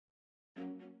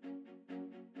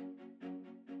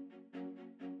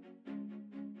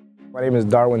My name is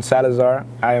Darwin Salazar.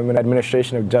 I am an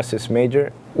Administration of Justice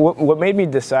major. What made me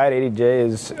decide ADJ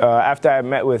is after I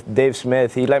met with Dave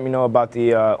Smith, he let me know about the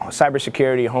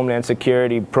cybersecurity, homeland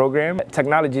security program.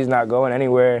 Technology is not going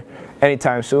anywhere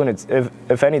anytime soon.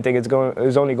 If anything, it's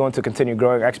only going to continue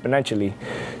growing exponentially.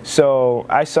 So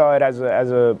I saw it as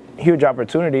a huge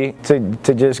opportunity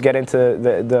to just get into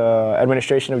the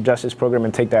Administration of Justice program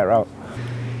and take that route.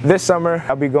 This summer,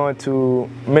 I'll be going to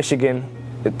Michigan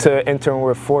to intern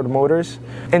with Ford Motors.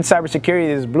 In cybersecurity,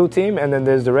 there's blue team and then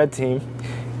there's the red team.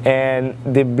 And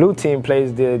the blue team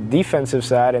plays the defensive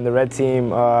side and the red team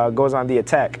goes on the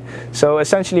attack. So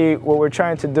essentially what we're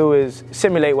trying to do is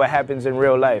simulate what happens in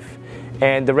real life.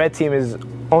 And the red team is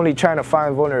only trying to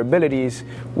find vulnerabilities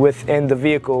within the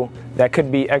vehicle that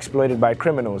could be exploited by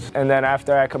criminals. And then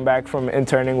after I come back from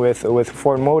interning with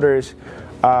Ford Motors,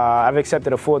 I've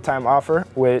accepted a full-time offer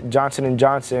with Johnson &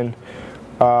 Johnson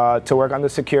to work on the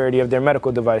security of their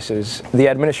medical devices. The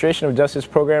Administration of Justice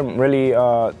program really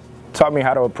taught me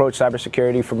how to approach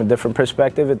cybersecurity from a different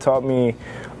perspective. It taught me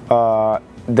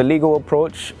the legal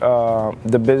approach,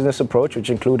 the business approach, which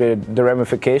included the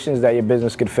ramifications that your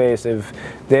business could face if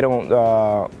they don't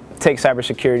take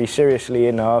cybersecurity seriously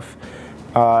enough.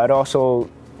 It also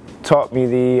taught me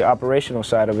the operational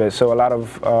side of it, so a lot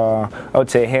of, I would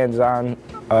say, hands-on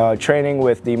training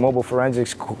with the mobile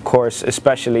forensics course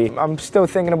especially. I'm still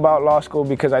thinking about law school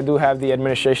because I do have the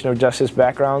Administration of Justice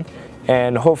background,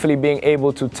 and hopefully being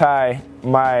able to tie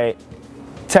my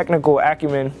technical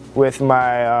acumen with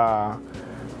my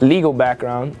legal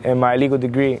background and my legal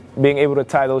degree, being able to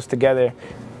tie those together,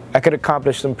 I could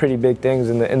accomplish some pretty big things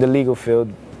in the legal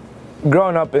field.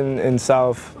 Growing up in the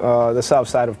south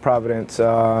side of Providence, it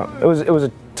was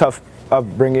a tough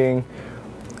upbringing.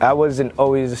 I wasn't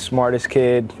always the smartest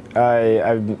kid.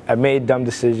 I made dumb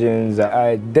decisions.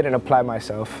 I didn't apply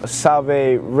myself.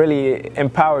 Salve really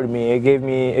empowered me. It gave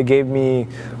me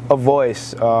a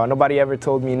voice. Nobody ever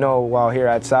told me no while here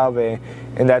at Salve,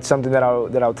 and that's something that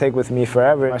I'll take with me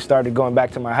forever. I started going back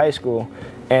to my high school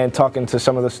and talking to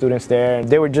some of the students there, and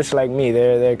they were just like me.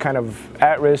 They're kind of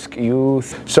at-risk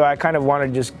youth, so I kind of want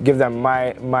to just give them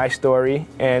my story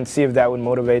and see if that would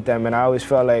motivate them. And I always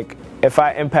felt like if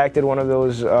I impacted one of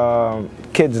those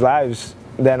kids' lives,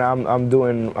 then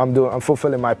I'm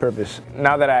fulfilling my purpose.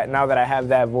 Now that I have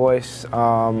that voice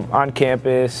on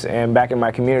campus and back in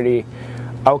my community,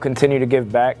 I'll continue to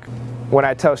give back. When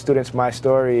I tell students my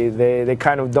story, they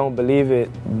kind of don't believe it,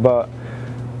 but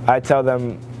I tell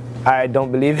them I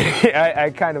don't believe it.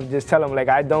 I kind of just tell them, like,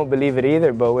 I don't believe it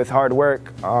either, but with hard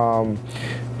work,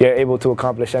 you're able to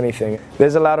accomplish anything.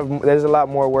 There's a lot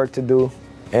more work to do,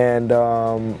 and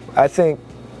I think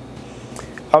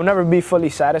I'll never be fully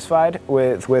satisfied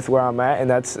with where I'm at, and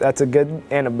that's a good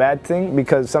and a bad thing,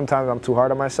 because sometimes I'm too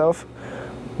hard on myself,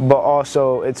 but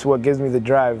also it's what gives me the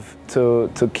drive to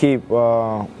keep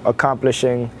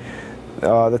accomplishing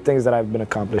the things that I've been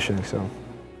accomplishing. So.